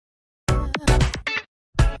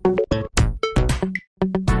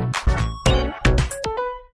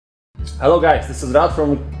Hello guys, this is Rad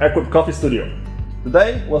from Equip Coffee Studio.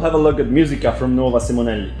 Today we'll have a look at Musica from Nuova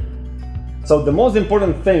Simonelli. So the most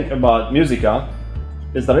important thing about Musica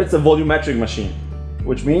is that it's a volumetric machine,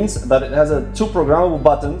 which means that it has two programmable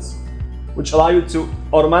buttons which allow you to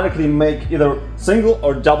automatically make either single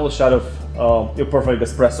or double shot of your perfect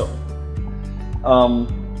espresso.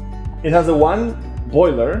 It has one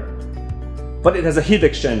boiler, but it has a heat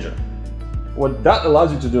exchanger. What that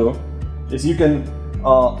allows you to do is you can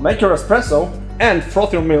make your espresso and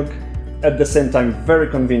froth your milk at the same time. Very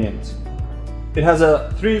convenient. It has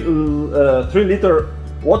a 3-liter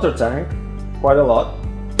water tank, quite a lot,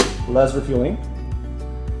 less refueling,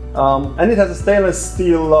 and it has a stainless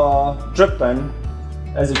steel drip pen,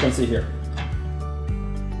 as you can see here.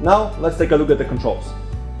 Now let's take a look at the controls.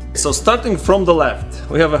 So starting from the left,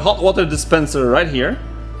 we have a hot water dispenser right here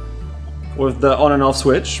with the on and off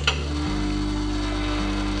switch.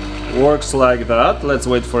 Works like that. Let's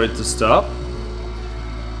wait for it to stop.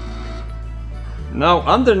 Now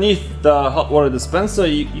underneath the hot water dispenser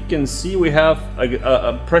you can see we have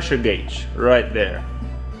a pressure gauge right there.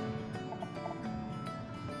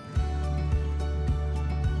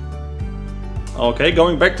 Okay,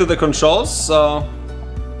 going back to the controls,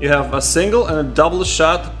 you have a single and a double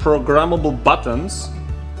shot programmable buttons,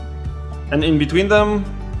 and in between them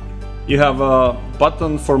you have a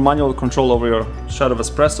button for manual control over your shot of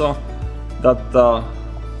espresso that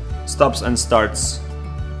stops and starts.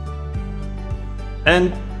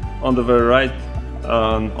 And on the very right,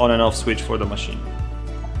 on and off switch for the machine.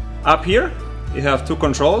 Up here you have two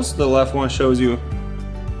controls. The left one shows you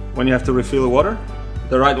when you have to refill the water.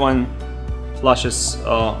 The right one flashes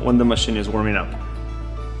when the machine is warming up.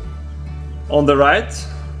 On the right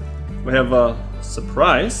we have a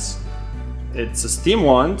surprise. It's a steam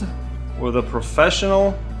wand with a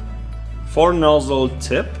professional 4-nozzle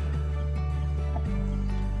tip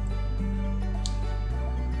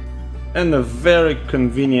and a very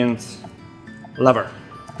convenient lever.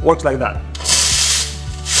 Works like that.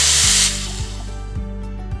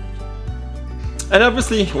 And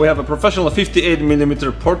obviously we have a professional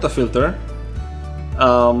 58mm portafilter.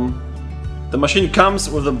 The machine comes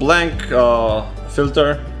with a blank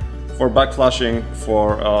filter for backflashing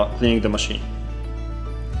for cleaning the machine.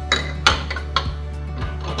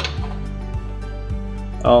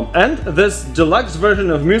 And this deluxe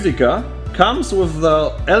version of Musica comes with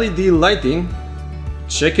the LED lighting.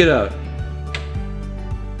 Check it out.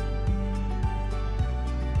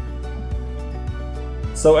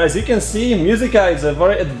 So as you can see, Musica is a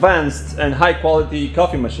very advanced and high quality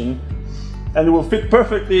coffee machine, and it will fit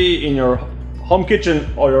perfectly in your home kitchen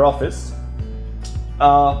or your office.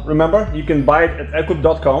 Remember, you can buy it at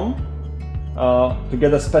equip.com to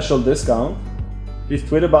get a special discount. Please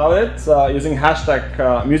tweet about it using hashtag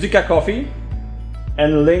MusicaCoffee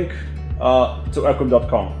and link to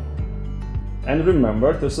equip.com. And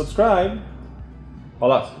remember to subscribe.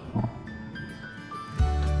 Hola.